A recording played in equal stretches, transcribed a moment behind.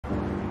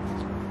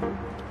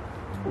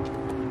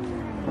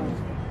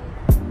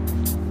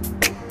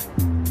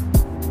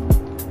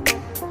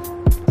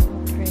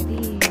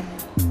Pretty.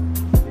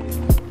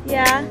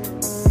 Yeah.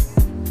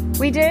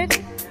 We did?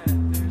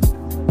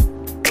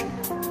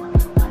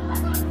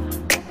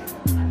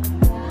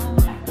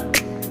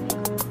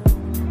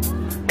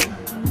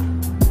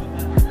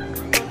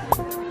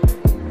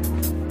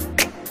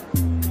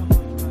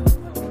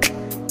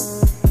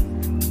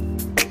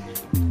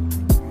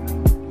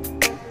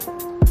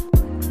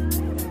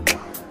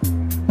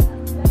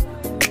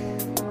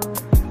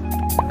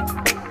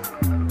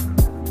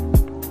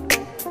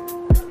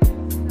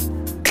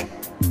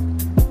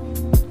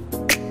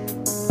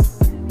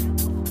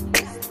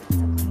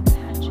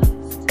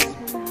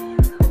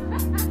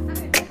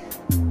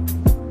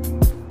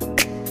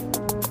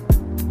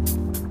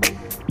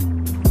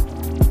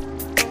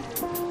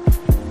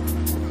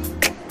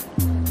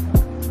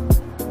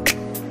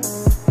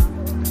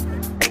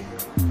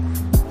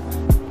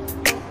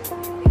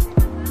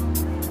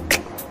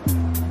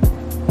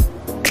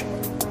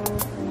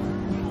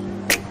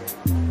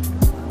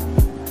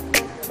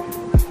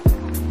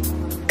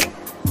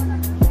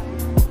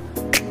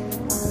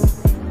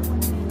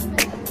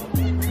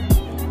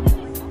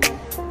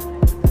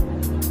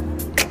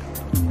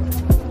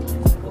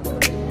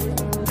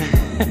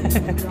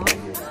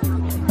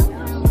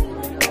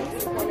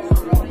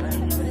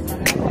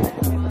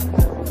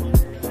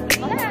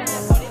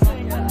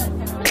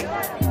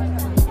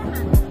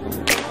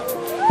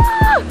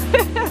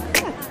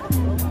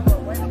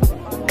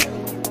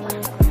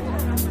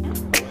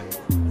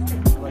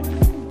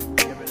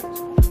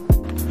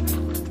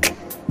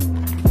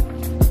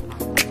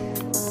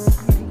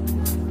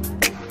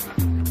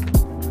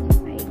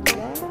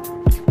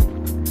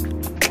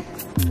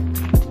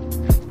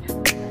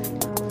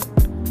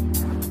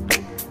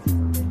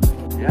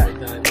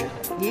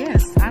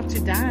 Yes, out to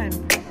dime.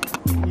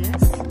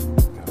 Yes.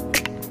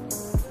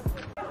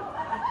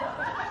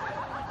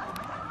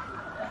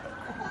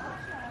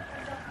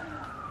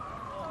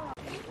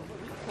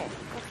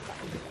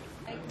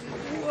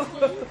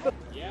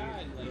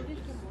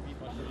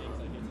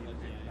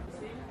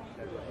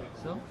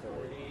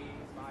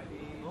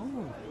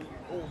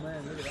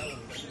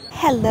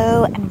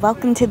 Hello and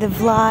welcome to the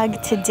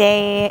vlog.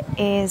 Today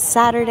is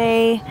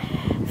Saturday,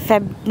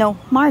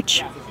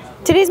 March.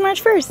 Today's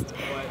March 1st.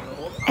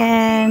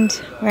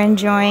 And we're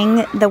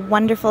enjoying the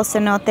wonderful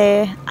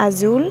cenote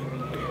Azul,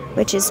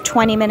 which is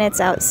 20 minutes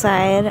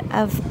outside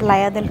of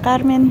Playa del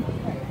Carmen.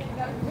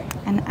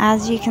 And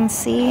as you can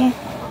see,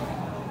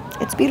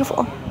 it's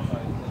beautiful.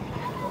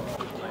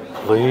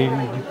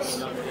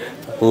 Please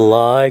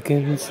like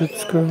and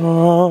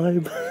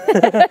subscribe.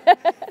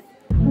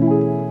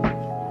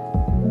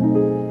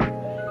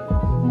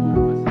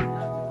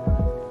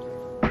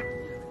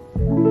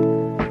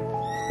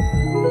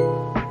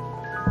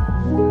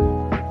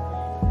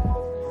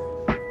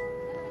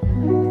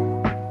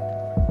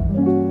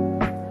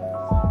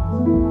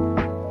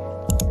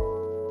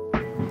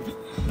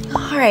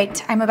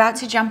 Alright, I'm about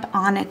to jump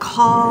on a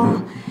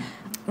call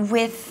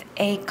with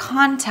a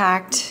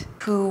contact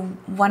who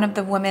one of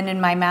the women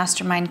in my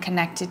mastermind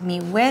connected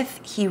me with.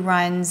 He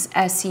runs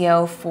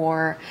SEO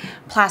for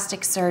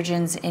plastic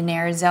surgeons in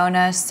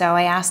Arizona, so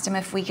I asked him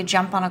if we could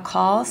jump on a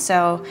call.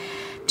 So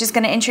I'm just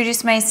going to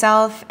introduce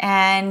myself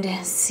and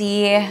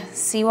see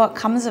what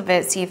comes of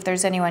it, see if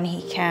there's anyone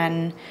he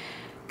can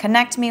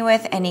connect me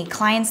with, any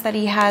clients that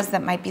he has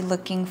that might be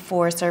looking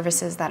for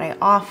services that I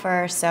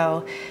offer.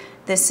 So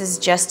this is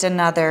just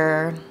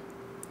another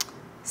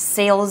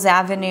sales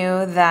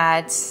avenue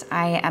that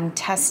I am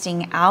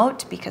testing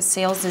out because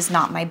sales is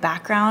not my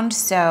background.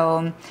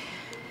 So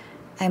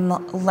I'm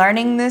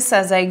learning this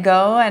as I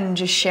go and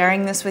just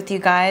sharing this with you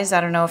guys.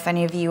 I don't know if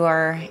any of you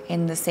are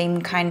in the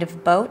same kind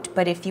of boat,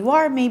 but if you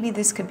are, maybe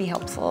this could be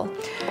helpful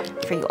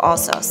for you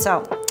also.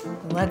 So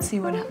let's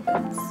see what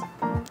happens.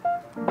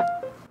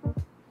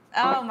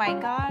 Oh my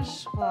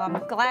gosh, well,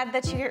 I'm glad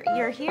that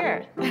you're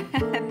here.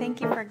 Thank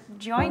you for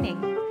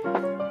joining.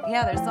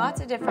 Yeah, there's lots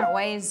of different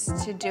ways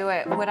to do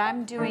it. What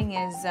I'm doing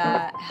is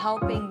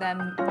helping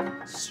them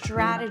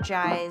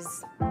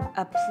strategize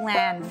a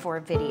plan for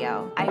a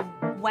video. I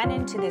went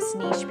into this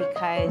niche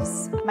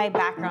because my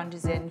background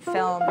is in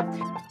film.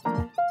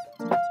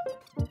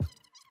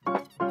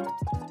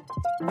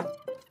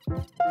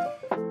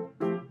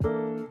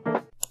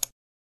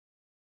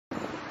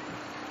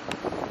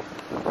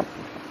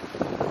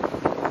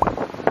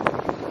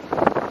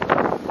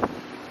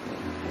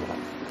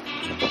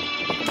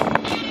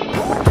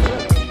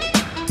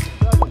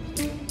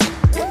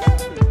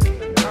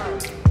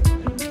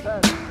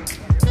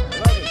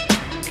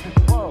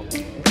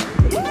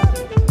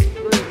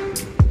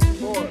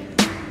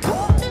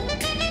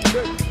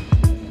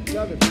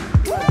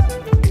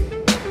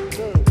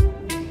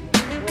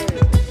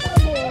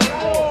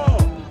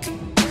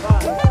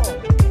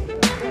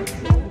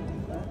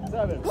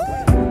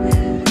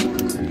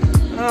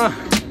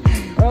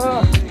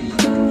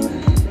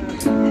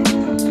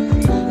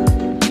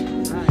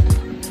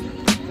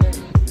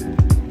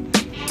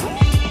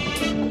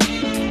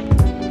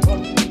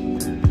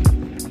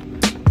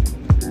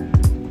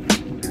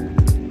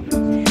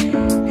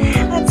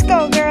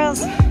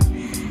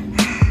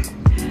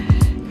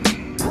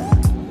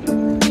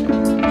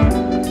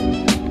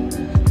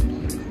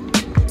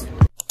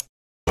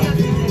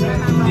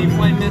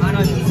 This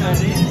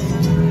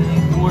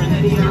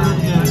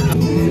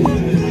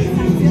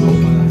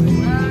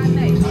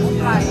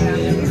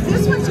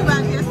what you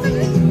got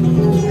yesterday?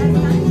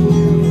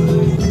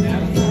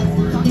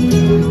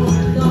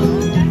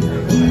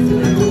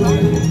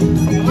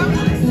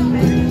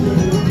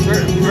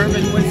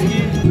 Bourbon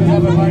whiskey.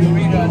 Have a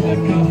margarita and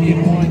then coffee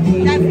and wine.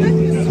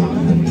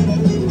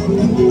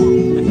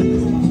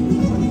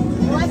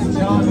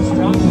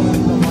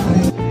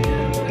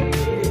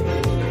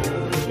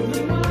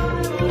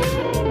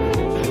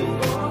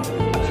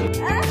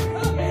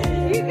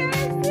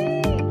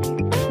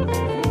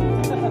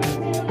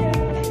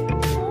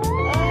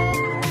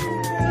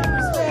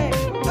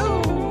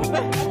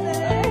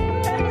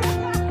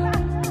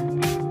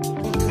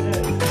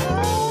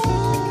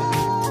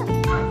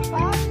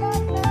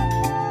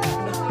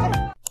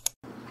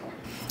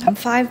 I'm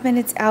 5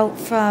 minutes out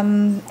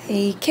from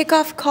a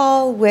kickoff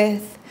call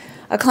with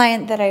a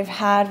client that I've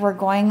had. We're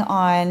going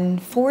on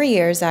 4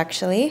 years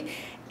actually,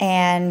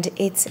 and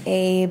it's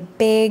a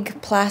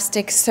big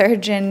plastic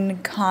surgeon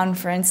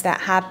conference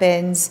that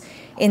happens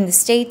in the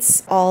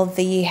States. All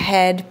the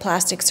head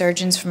plastic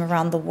surgeons from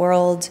around the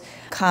world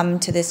come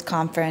to this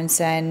conference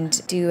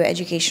and do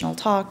educational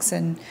talks,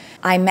 and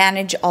I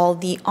manage all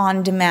the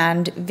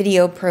on-demand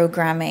video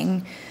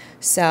programming.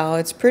 So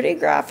it's pretty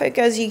graphic,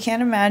 as you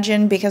can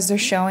imagine, because they're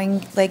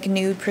showing like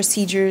new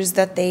procedures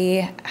that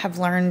they have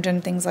learned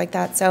and things like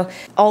that. So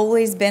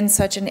always been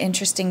such an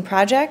interesting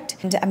project.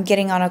 And I'm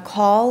getting on a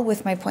call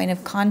with my point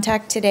of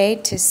contact today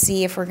to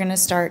see if we're going to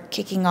start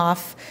kicking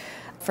off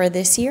for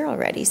this year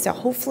already. So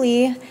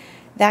hopefully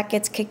that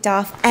gets kicked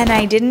off. And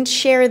I didn't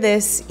share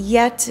this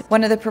yet.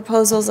 One of the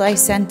proposals I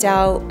sent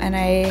out, and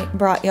I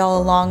brought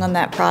y'all along on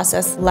that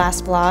process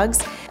last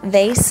vlogs,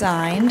 they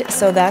signed,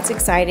 so that's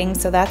exciting.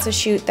 So that's a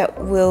shoot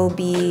that will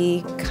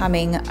be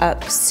coming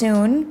up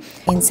soon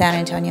in San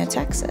Antonio,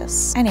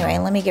 Texas. Anyway,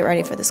 let me get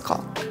ready for this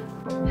call.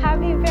 How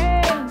have you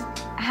been?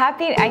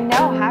 Happy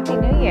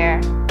New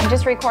Year. I'm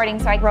just recording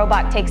so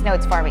robot takes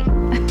notes for me.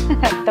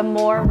 The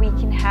more we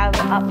can have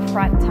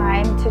upfront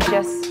time to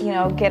just,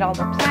 get all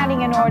the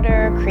planning in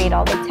order, create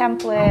all the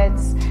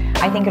templates,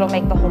 I think it'll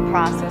make the whole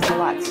process a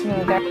lot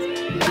smoother.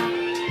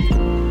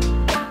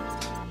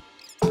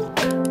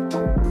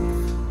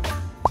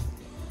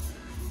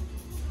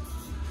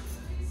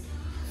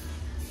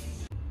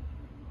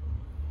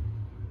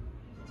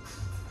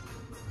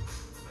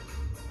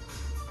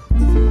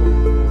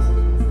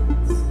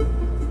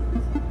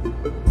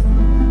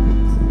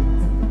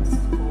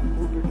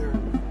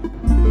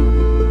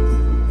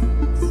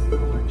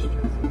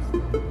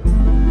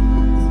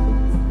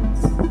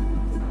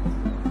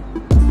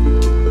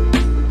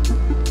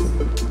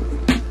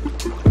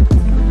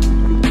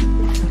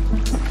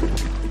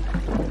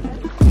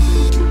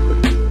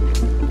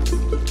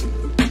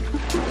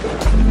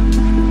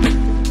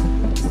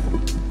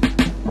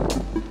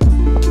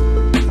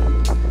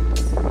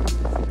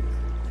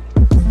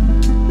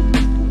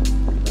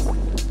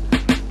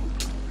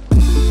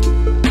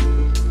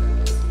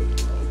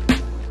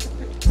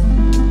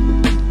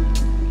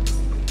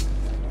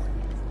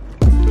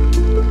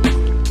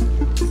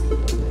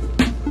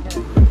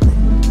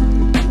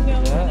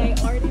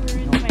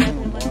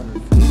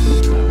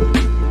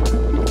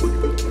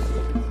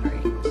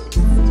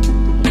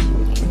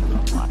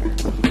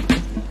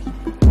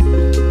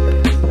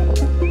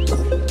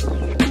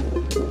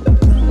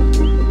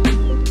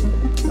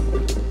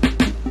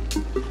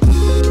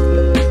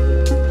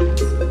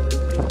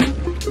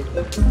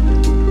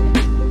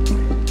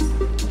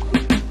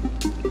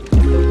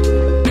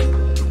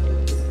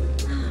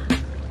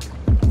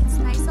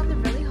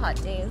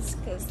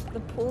 Because the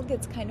pool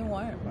gets kind of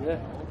warm. Yeah.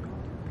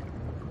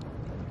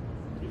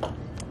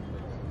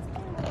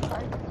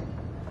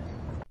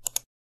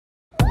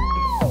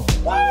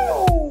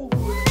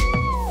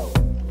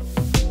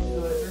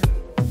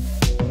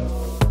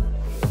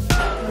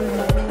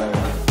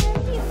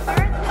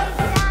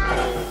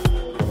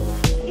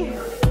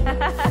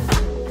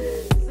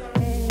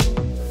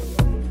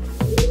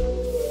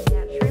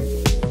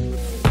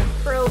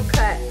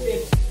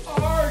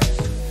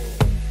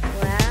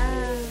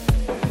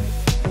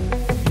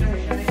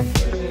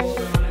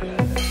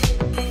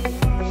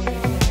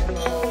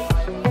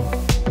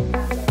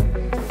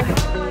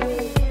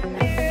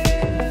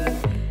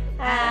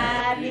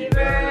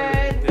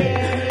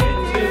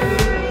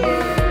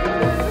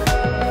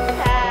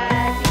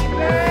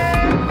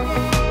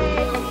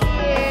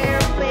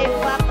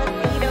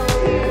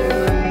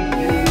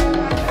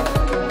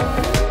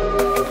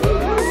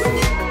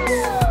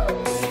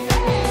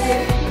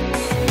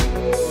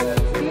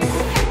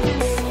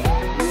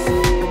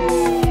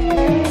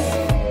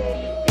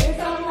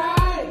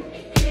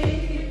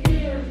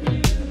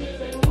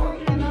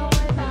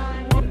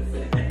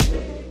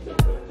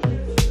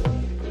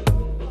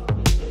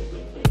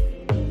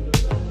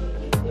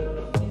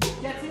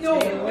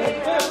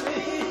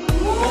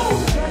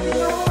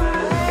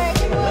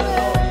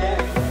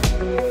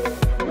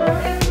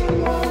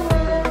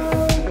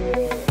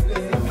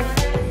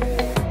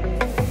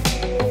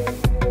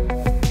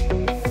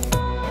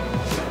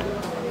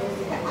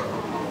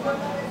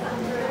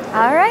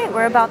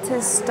 we're about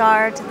to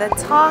start the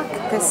talk.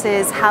 This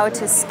is how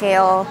to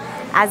scale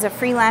as a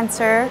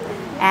freelancer,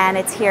 and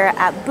it's here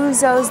at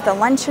Buzo's, the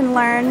Lunch and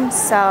Learn.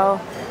 So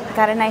I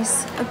got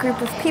a group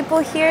of people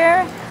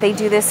here. They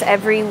do this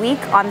every week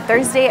on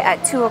Thursday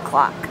at 2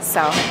 o'clock.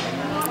 So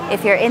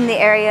if you're in the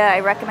area,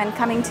 I recommend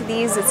coming to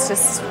these. It's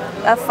just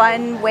a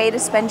fun way to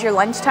spend your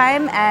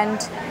lunchtime and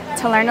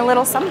to learn a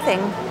little something.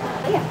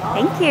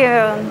 Thank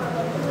you.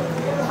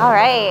 All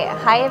right,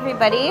 hi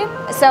everybody.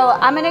 So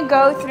I'm gonna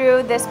go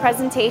through this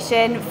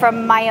presentation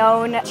from my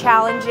own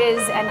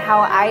challenges and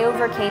how I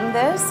overcame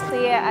this.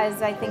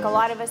 As I think a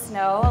lot of us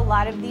know, a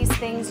lot of these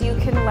things you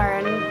can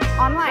learn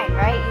online,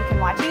 right? You can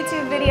watch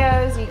YouTube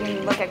videos, you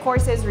can look at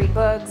courses, read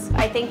books.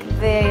 I think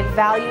the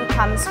value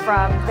comes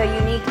from the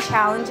unique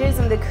challenges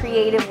and the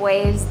creative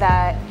ways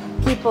that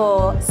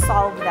people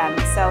solve them.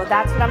 So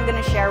that's what I'm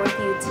gonna share with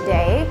you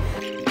today.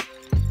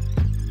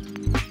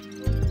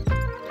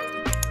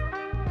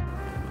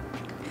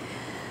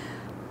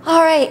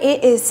 All right,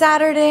 it is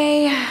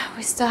Saturday.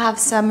 We still have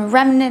some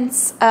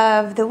remnants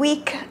of the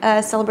week,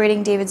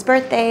 celebrating David's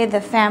birthday.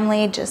 The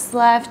family just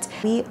left.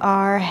 We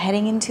are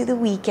heading into the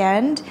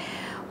weekend.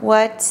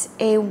 What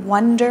a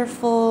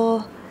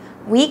wonderful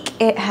week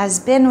it has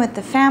been with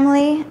the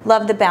family.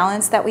 Love the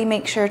balance that we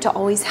make sure to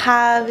always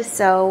have.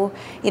 So,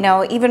 you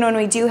know, even when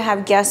we do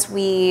have guests,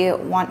 we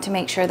want to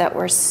make sure that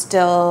we're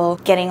still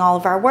getting all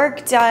of our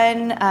work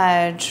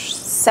done,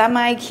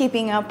 semi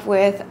keeping up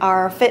with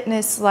our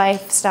fitness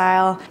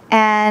lifestyle.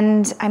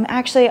 And I'm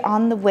actually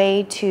on the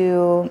way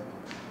to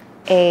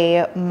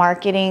a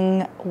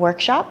marketing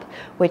workshop,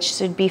 which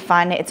should be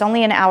fun. It's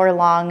only an hour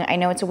long. I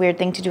know it's a weird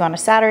thing to do on a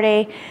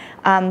Saturday,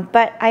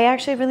 but I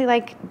actually really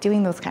like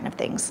doing those kind of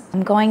things.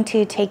 I'm going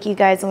to take you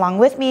guys along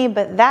with me,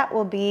 but that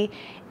will be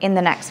in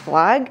the next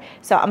vlog.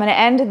 So I'm gonna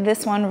end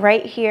this one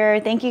right here.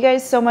 Thank you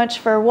guys so much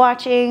for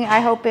watching. I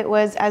hope it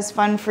was as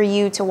fun for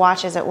you to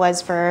watch as it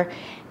was for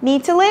me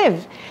to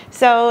live.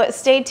 So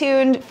stay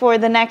tuned for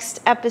the next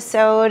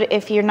episode.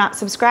 If you're not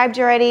subscribed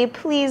already,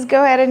 please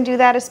go ahead and do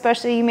that,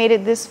 especially if you made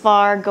it this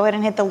far. Go ahead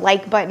and hit the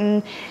like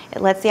button.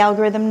 It lets the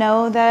algorithm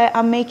know that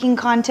I'm making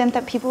content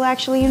that people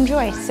actually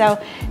enjoy. So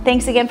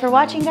thanks again for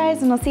watching,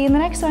 guys, and I'll see you in the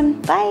next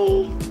one.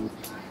 Bye.